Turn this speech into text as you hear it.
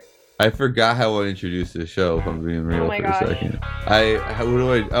I forgot how I introduced this show, if I'm being real for a second.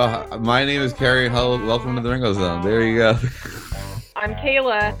 My name is Carrie, and hello, welcome to the Ringo Zone. There you go. I'm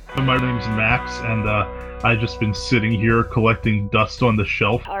Kayla. My name's Max, and I've just been sitting here collecting dust on the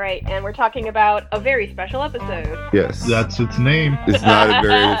shelf. Alright, and we're talking about a very special episode. Yes. That's its name. It's not a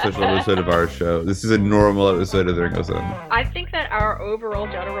very special episode of our show. This is a normal episode of the Ringo Zone. I think that our overall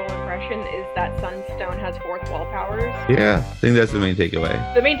general impression is that Sunstone has fourth wall powers. Yeah, I think that's the main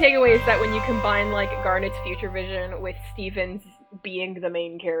takeaway. The main takeaway is that when you combine, like, Garnet's future vision with Steven's being the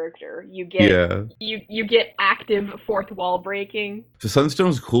main character, you get you get active fourth wall breaking. So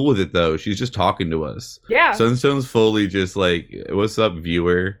Sunstone's cool with it though. She's just talking to us. Yeah. Sunstone's fully just like, "What's up,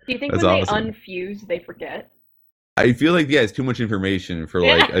 viewer?" Do you think That's when awesome. they unfuse, they forget? I feel like it's too much information for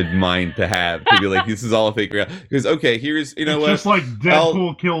like a mind to have to be like, this is all a fake reality. Because okay, here's It's just like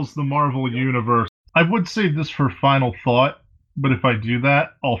Deadpool kills the Marvel universe. I would save this for final thought, but if I do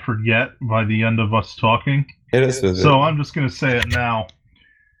that, I'll forget by the end of us talking. So I'm just going to say it now.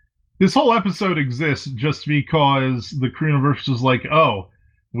 This whole episode exists just because the Crew Universe was like, oh,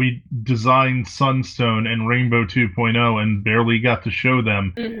 we designed Sunstone and Rainbow 2.0 and barely got to show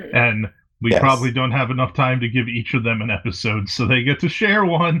them. Mm-hmm. And we probably don't have enough time to give each of them an episode, so they get to share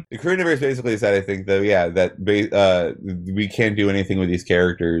one. The Crew Universe basically said, I think, though, that we can't do anything with these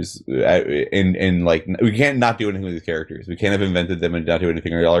characters, we can't not do anything with these characters. We can't have invented them and not do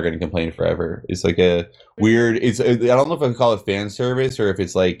anything, or y'all are going to complain forever. It's like a weird. I don't know if I can call it fan service or if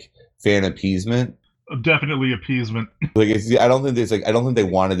it's like fan appeasement. Definitely appeasement. Like I don't think they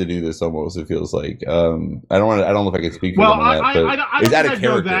wanted to do this. Almost, it feels like. I don't know if I can speak for them on that. I don't think I'd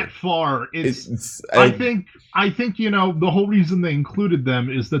go that far. I think the whole reason they included them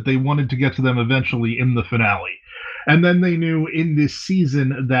is that they wanted to get to them eventually in the finale, and then they knew in this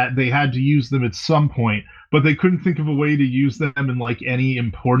season that they had to use them at some point, but they couldn't think of a way to use them in like any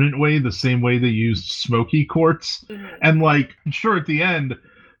important way, the same way they used Smoky Quartz, and like sure at the end.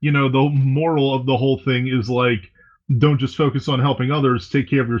 The moral of the whole thing is like, don't just focus on helping others, take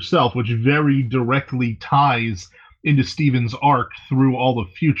care of yourself, which very directly ties into Steven's arc through all the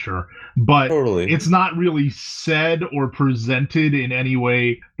future. But It's not really said or presented in any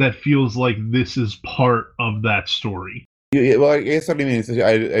way that feels like this is part of that story. Yeah, well, I guess what I mean is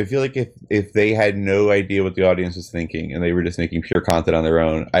I feel like if they had no idea what the audience was thinking and they were just making pure content on their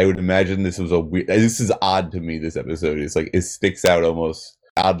own, I would imagine this is odd to me, this episode. It's like, it sticks out almost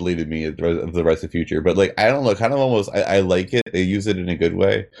oddly to me of the rest of the future, but like I don't know, kind of almost I like it. They use it in a good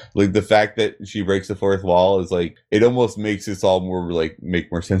way. Like the fact that she breaks the fourth wall is like, it almost makes this all more like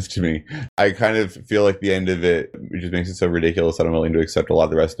make more sense to me. I kind of feel like the end of it just makes it so ridiculous that I'm willing to accept a lot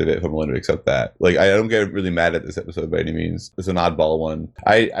of the rest of it if I'm willing to accept that. Like I don't get really mad at this episode by any means. It's an oddball one.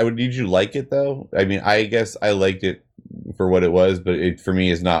 I would need you like it though. I mean, I guess I liked it for what it was, but it for me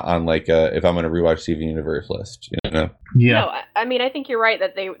is not on like if I'm going to rewatch Steven Universe list, Yeah. No, I mean, I think you're right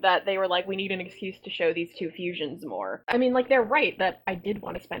that they were like, we need an excuse to show these two fusions more. I mean, like, they're right that I did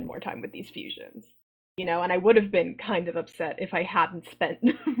want to spend more time with these fusions, and I would have been kind of upset if I hadn't spent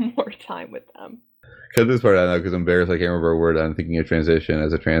more time with them. Cut this part out now because I'm embarrassed. I can't remember a word. I'm thinking of transition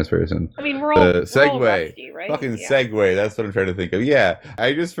as a trans person. I mean, we're all segue, rusty, right? Fucking segue. That's what I'm trying to think of. Yeah,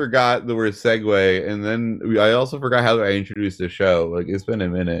 I just forgot the word segue, and then I also forgot how I introduced the show. Like it's been a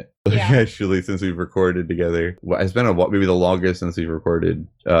minute, actually, since we've recorded together. It's been maybe the longest since we've recorded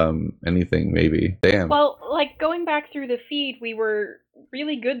anything. Maybe. Damn. Well, like going back through the feed, we were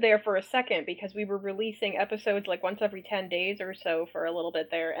really good there for a second because we were releasing episodes like once every 10 days or so for a little bit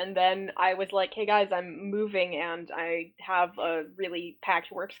there, and then I was like, hey guys, I'm moving and I have a really packed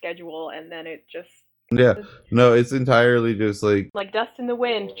work schedule, and then it just no, it's entirely just like dust in the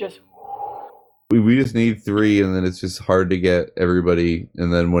wind. Just we just need 3, and then it's just hard to get everybody,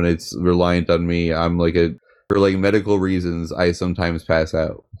 and then when it's reliant on me, I'm like for like medical reasons, I sometimes pass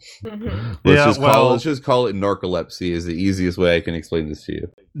out. Mm-hmm. Let's just call it narcolepsy is the easiest way I can explain this to you.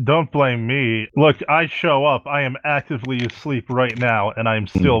 Don't blame me. Look, I show up. I am actively asleep right now, and I'm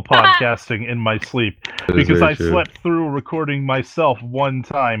still podcasting in my sleep because I slept through recording myself one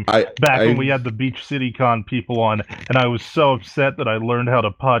time when we had the Beach City Con people on, and I was so upset that I learned how to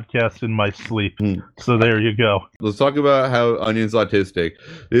podcast in my sleep. So there you go. Let's talk about how Onion's autistic.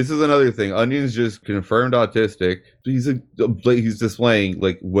 This is another thing. Onion's just confirmed autistic. He's displaying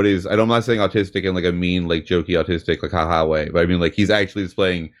like what is, I'm not saying autistic in like a mean, like jokey autistic, like haha way, but I mean like he's actually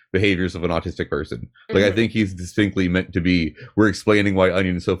displaying behaviors of an autistic person. Like I think he's distinctly meant to be, we're explaining why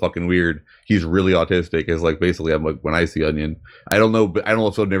Onion is so fucking weird. He's really autistic is like basically I'm like when I see Onion, I don't know, but I don't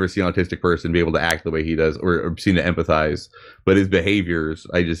also never see an autistic person be able to act the way he does or seen to empathize, but his behaviors,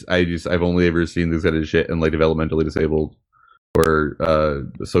 I've only ever seen this kind of shit and like developmentally disabled or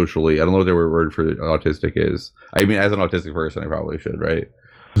socially. I don't know what the word for autistic is. I mean, as an autistic person, I probably should, right?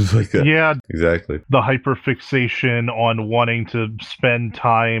 Like that. Yeah, exactly. The hyperfixation on wanting to spend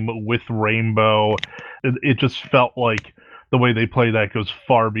time with Rainbow, it just felt like the way they play that goes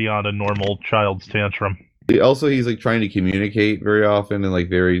far beyond a normal child's tantrum. Also, he's like trying to communicate very often in like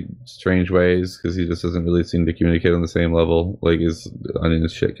very strange ways because he just doesn't really seem to communicate on the same level like his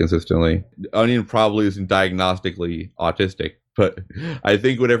Onion's shit consistently. Onion probably isn't diagnostically autistic, but I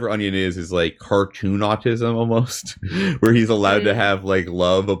think whatever Onion is like cartoon autism almost, where he's allowed to have like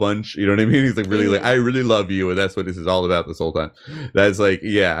love a bunch. You know what I mean? He's like really like, I really love you, and that's what this is all about this whole time. That's like,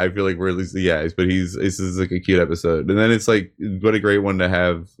 yeah, I feel like we're at least, yeah, but this is like a cute episode. And then it's like, what a great one to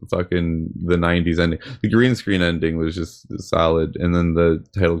have fucking the 90s ending. The green screen ending was just solid, and then the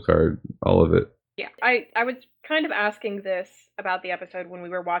title card, all of it. Yeah, I was kind of asking this about the episode when we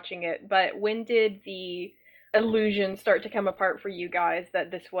were watching it, but when did the illusion start to come apart for you guys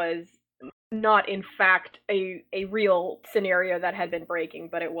that this was not in fact a real scenario that had been breaking,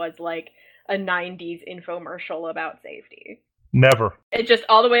 but it was like a 90s infomercial about safety? Never. It just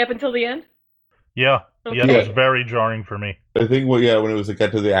all the way up until the end? Yeah. Okay. Yeah, it was very jarring for me. I think when it was like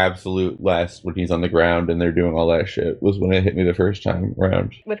got to the absolute last, when he's on the ground and they're doing all that shit, was when it hit me the first time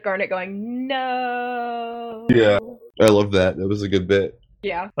around. With Garnet going, no. Yeah, I love that. That was a good bit.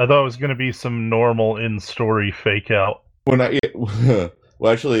 Yeah. I thought it was going to be some normal in-story fake out. Well,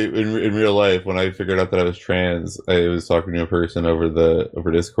 actually, in real life, when I figured out that I was trans, I was talking to a person over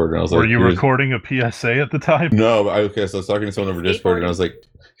Discord, and I was like, "Were you recording a PSA at the time?" No, so I was talking to someone over Discord, and I was like,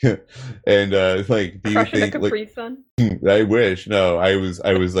 and like, do you think like? I wish. No, I was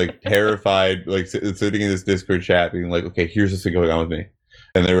like terrified, like sitting in this Discord chat, being like, okay, here's this thing going on with me.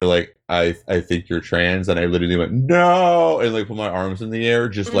 And they were like, I think you're trans. And I literally went, no. And like put my arms in the air,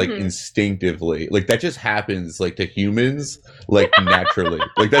 just like instinctively. Like that just happens like to humans, like naturally.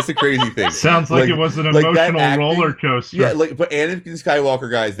 Like that's the crazy thing. Sounds like it was an emotional roller coaster. Yeah, like, but Anakin Skywalker,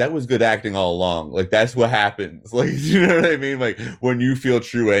 guys, that was good acting all along. Like that's what happens. Like, you know what I mean? Like when you feel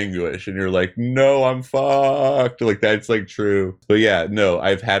true anguish and you're like, no, I'm fucked. Like that's like true. But yeah, no,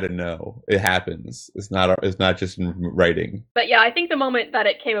 I've had a no. It happens. It's not just in writing. But yeah, I think the moment that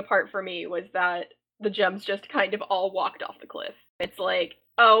it came apart for me was that the gems just kind of all walked off the cliff. It's like,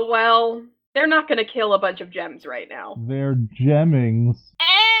 oh well, they're not gonna kill a bunch of gems right now. They're gemmings.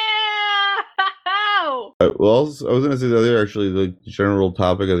 Well, I was gonna say the other, actually, the general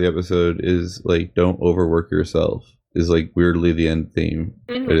topic of the episode is like, don't overwork yourself. Is like weirdly the end theme.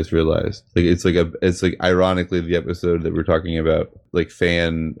 I just realized, like it's like ironically the episode that we're talking about, like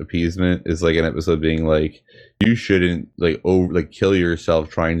fan appeasement, is like an episode being like, you shouldn't like kill yourself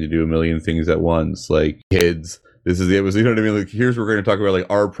trying to do a million things at once. Like, kids, this is the episode, you know what I mean? Like, here's what we're going to talk about, like,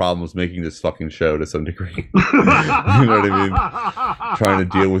 our problems making this fucking show to some degree. You know what I mean? Trying to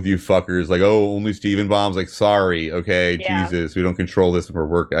deal with you fuckers. Like, oh, only Steven bombs. Like, sorry, okay, yeah. Jesus, we don't control this when we're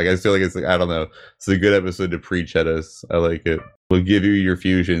working. Like, I feel like it's like, I don't know. It's a good episode to preach at us. I like it. We'll give you your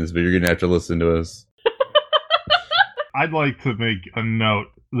fusions, but you're going to have to listen to us. I'd like to make a note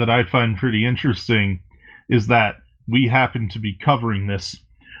that I find pretty interesting is that we happen to be covering this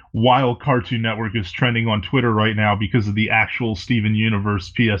while Cartoon Network is trending on Twitter right now because of the actual Steven Universe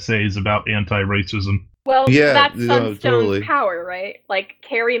PSAs about anti-racism. Well, yeah, that's Sunstone's power, right? Like,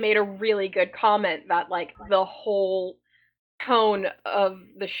 Carrie made a really good comment that, like, the whole tone of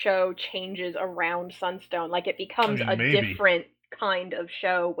the show changes around Sunstone. Like, it becomes different kind of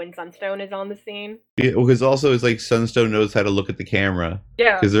show when Sunstone is on the scene. Yeah, well, because also it's like Sunstone knows how to look at the camera.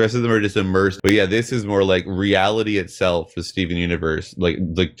 Yeah. Because the rest of them are just immersed. But yeah, this is more like reality itself for Steven Universe. Like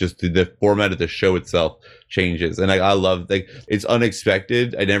just the format of the show itself changes. And I love, like, it's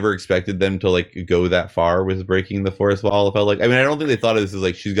unexpected. I never expected them to like go that far with breaking the fourth wall. I felt like, I mean, I don't think they thought of this as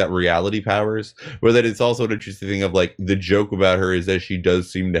like she's got reality powers, but that it's also an interesting thing of like the joke about her is that she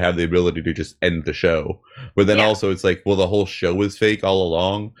does seem to have the ability to just end the show. But then also it's like, well, the whole show was fake all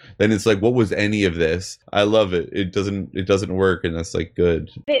along. Then it's like, what was any of this? I love it. It doesn't work, and that's like good.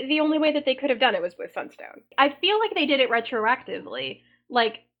 The only way that they could have done it was with Sunstone. I feel like they did it retroactively.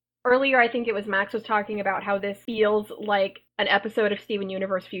 Like, earlier, I think it was Max was talking about how this feels like an episode of Steven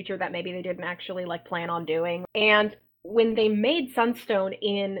Universe Future that maybe they didn't actually like plan on doing. And when they made Sunstone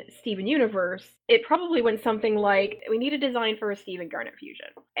in Steven Universe, it probably went something like, we need a design for a Steven Garnet fusion.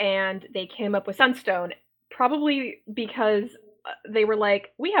 And they came up with Sunstone, probably because they were like,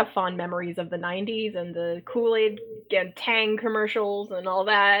 we have fond memories of the 90s and the Kool-Aid and Tang commercials and all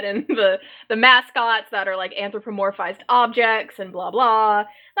that, and the mascots that are like anthropomorphized objects and blah blah.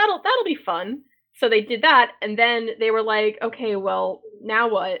 That'll be fun. So they did that, and then they were like, okay, well, now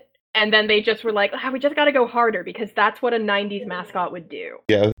what? And then they just were like, we just gotta go harder because that's what a 90s mascot would do.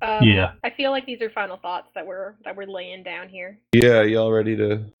 Yeah. I feel like these are final thoughts that we're laying down here. Yeah, y'all ready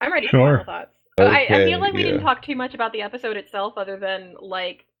to? I'm ready for final thoughts. Okay, I feel like we didn't talk too much about the episode itself, other than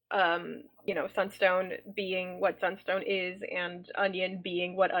like Sunstone being what Sunstone is and Onion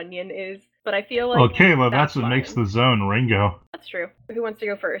being what Onion is. But I feel like that's what makes the zone, Ringo. That's true. Who wants to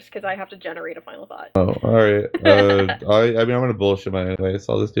go first? Because I have to generate a final thought. Oh, all right. I'm gonna bullshit my way,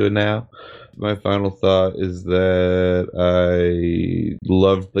 so I'll just do it now. My final thought is that I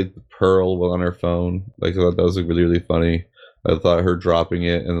loved like Pearl on her phone. Like I thought that was like, really, really funny. I thought her dropping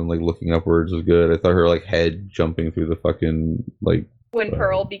it and then like looking upwards was good. I thought her like head jumping through the fucking like. When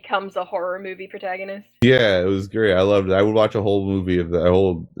Pearl becomes a horror movie protagonist. Yeah, it was great. I loved it. I would watch a whole movie of that, a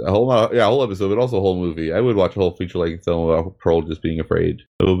whole episode, but also a whole movie. I would watch a whole feature-length film about Pearl just being afraid.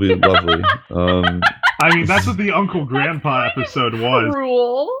 It would be lovely. I mean, that's what the Uncle Grandpa episode was.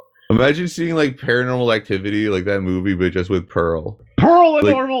 Cruel. Imagine seeing like Paranormal Activity, like that movie, but just with Pearl. Pearl and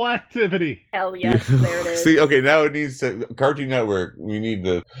Normal Activity. Hell yes, there it is. See, okay, now it needs to Cartoon Network. We need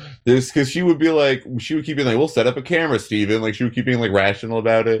this because she would keep being like, "We'll set up a camera, Steven." Like she would keep being like rational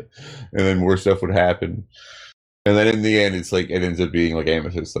about it, and then more stuff would happen. And then in the end, it's like it ends up being like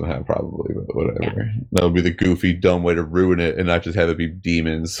Amethyst somehow, probably, but whatever. Yeah. That would be the goofy, dumb way to ruin it, and not just have it be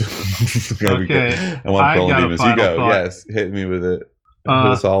demons. Okay, I want Pearl and demons. You go, yes, hit me with it. Hit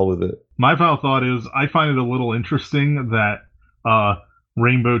us all with it. My final thought is I find it a little interesting that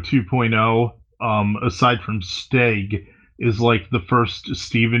Rainbow 2.0, aside from Steg, is like the first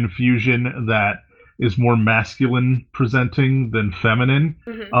Steven fusion that is more masculine presenting than feminine.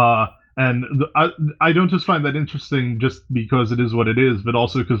 Mm-hmm. And I don't just find that interesting just because it is what it is, but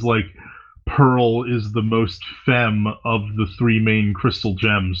also because like Pearl is the most femme of the three main crystal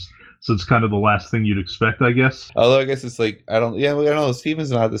gems. So it's kind of the last thing you'd expect, I guess. Although I guess it's like I don't know.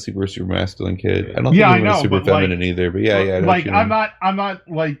 Steven's not the super masculine kid. I don't think he's super feminine either. But yeah. Like I'm not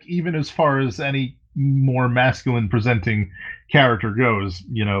like even as far as any more masculine presenting character goes.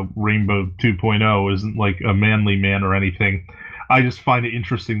 You know, Rainbow 2.0 isn't like a manly man or anything. I just find it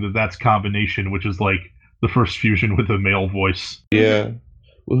interesting that that's combination, which is like the first fusion with a male voice. Yeah.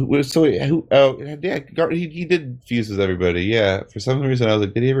 So who? Oh, yeah, he did fuse with everybody. Yeah, for some reason I was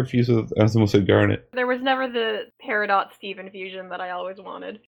like, did he ever fuse with? I almost said Garnet. There was never the Peridot Steven fusion that I always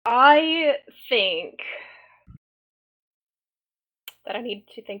wanted. I think that I need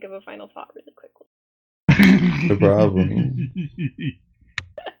to think of a final thought really quickly. No problem.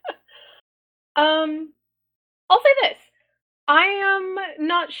 I'll say this: I am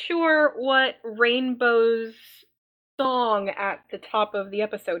not sure what Rainbow's song at the top of the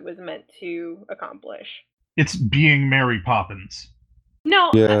episode was meant to accomplish. It's being Mary Poppins.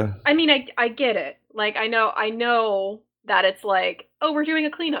 No, yeah. I mean, I get it. Like, I know that it's like, oh, we're doing a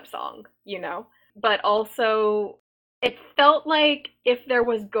cleanup song, you know? But also, it felt like if there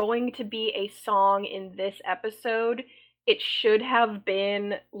was going to be a song in this episode, it should have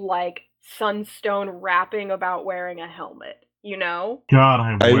been, like, Sunstone rapping about wearing a helmet. You know?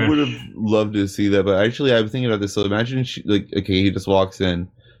 God, I would have loved to see that, but actually, I'm thinking about this. So imagine, he just walks in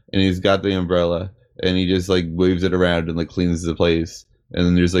and he's got the umbrella and he just like waves it around and like cleans the place, and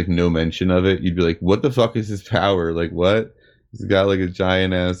then there's like no mention of it. You'd be like, "What the fuck is his power? Like, what? He's got like a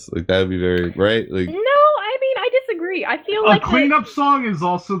giant ass. Like that would be very right." Like, no, I mean, I disagree. I feel like a cleanup song is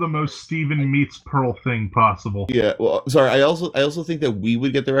also the most Steven meets Pearl thing possible. Yeah, well, sorry. I also think that we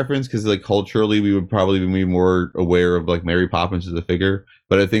would get the reference because like culturally, we would probably be more aware of like Mary Poppins as a figure.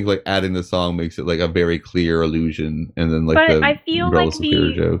 But I think like adding the song makes it like a very clear allusion, and then like I feel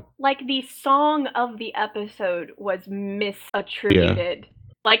like the song of the episode was misattributed. Yeah.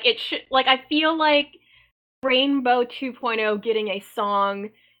 Like it should. Like I feel like Rainbow 2.0 getting a song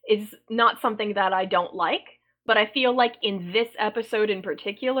is not something that I don't like. But I feel like in this episode in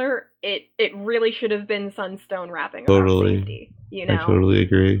particular, it really should have been Sunstone rapping about safety. You know? I totally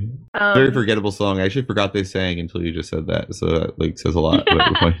agree. Very forgettable song. I actually forgot they sang until you just said that. So that like says a lot.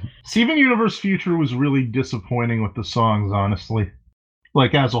 Steven Universe Future was really disappointing with the songs, honestly.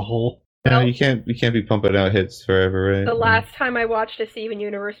 Like as a whole. Yeah, you can't be pumping out hits forever, right? The last time I watched a Steven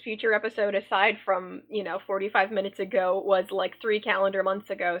Universe Future episode, aside from 45 minutes ago, was like 3 calendar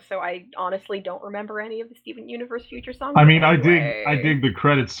months ago. So I honestly don't remember any of the Steven Universe Future songs. I mean, anyway. I dig the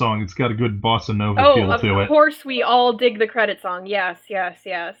credits song. It's got a good bossa nova feel to it. Of course, we all dig the credit song. Yes,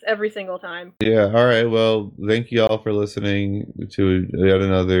 every single time. Yeah. All right. Well, thank you all for listening to yet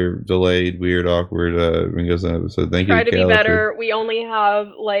another delayed, weird, awkward Ringo's episode. Thank you. Try to be better. We only have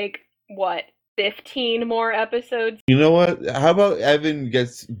like. What, 15 more episodes. You know what? How about Evan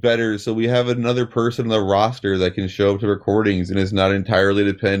gets better so we have another person on the roster that can show up to recordings and is not entirely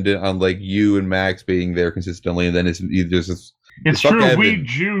dependent on like you and Max being there consistently, and then it's just it's true. Evan. We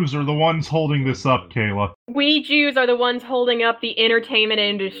Jews are the ones holding this up, Kayla. We Jews are the ones holding up the entertainment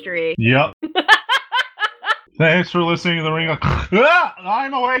industry. Yep. Thanks for listening to the Ring.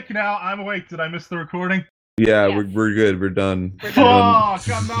 I'm awake now. I'm awake. Did I miss the recording? Yeah, yes. We're good. We're done. Fuck!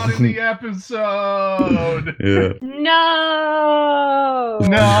 I'm not in the episode. Yeah. No.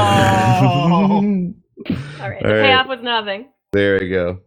 No. All right. The payoff was nothing. There we go.